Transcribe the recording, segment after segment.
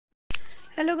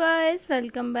Hello guys,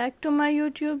 welcome back to my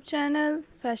YouTube channel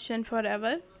Fashion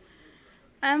Forever.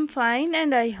 I'm fine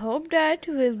and I hope that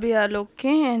you will be all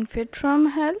okay and fit from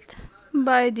health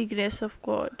by the grace of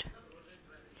God.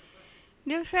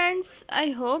 Dear friends, I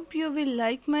hope you will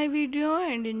like my video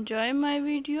and enjoy my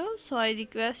video. So I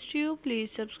request you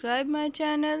please subscribe my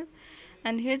channel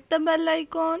and hit the bell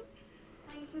icon.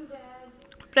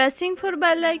 Pressing for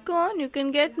bell icon, you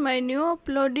can get my new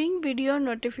uploading video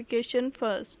notification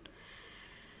first.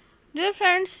 Dear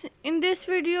friends, in this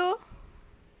video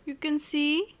you can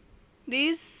see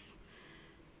these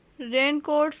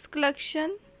raincoats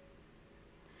collection.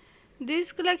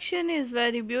 This collection is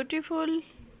very beautiful.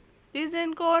 These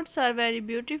raincoats are very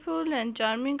beautiful and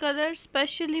charming colors,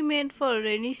 specially made for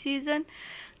rainy season,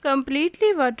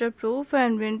 completely waterproof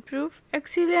and windproof,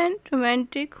 excellent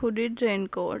romantic hooded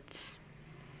raincoats.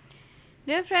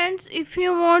 Dear friends, if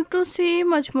you want to see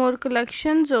much more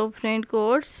collections of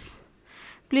raincoats,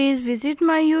 please visit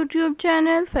my YouTube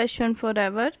channel Fashion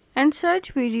Forever and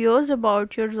search videos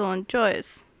about your own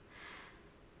choice.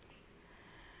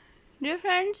 Dear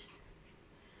friends,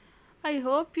 I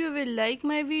hope you will like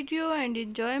my video and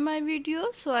enjoy my video,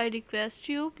 so I request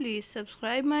you please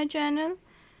subscribe my channel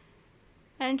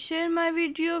and share my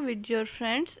video with your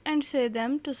friends and say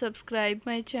them to subscribe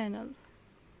my channel.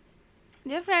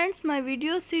 Dear friends, my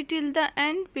video see till the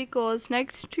end because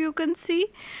next you can see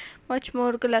much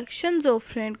more collections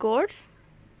of raincoats.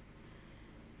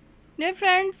 Dear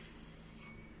friends,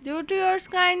 due to your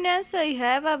kindness, I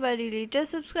have a very little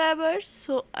subscribers,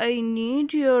 so I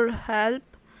need your help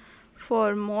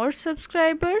for more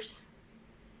subscribers.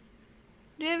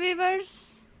 Dear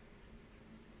viewers,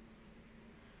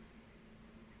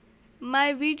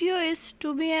 my video is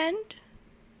to be end.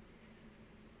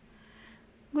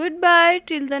 Goodbye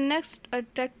till the next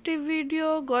attractive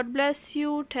video. God bless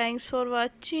you. Thanks for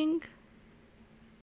watching.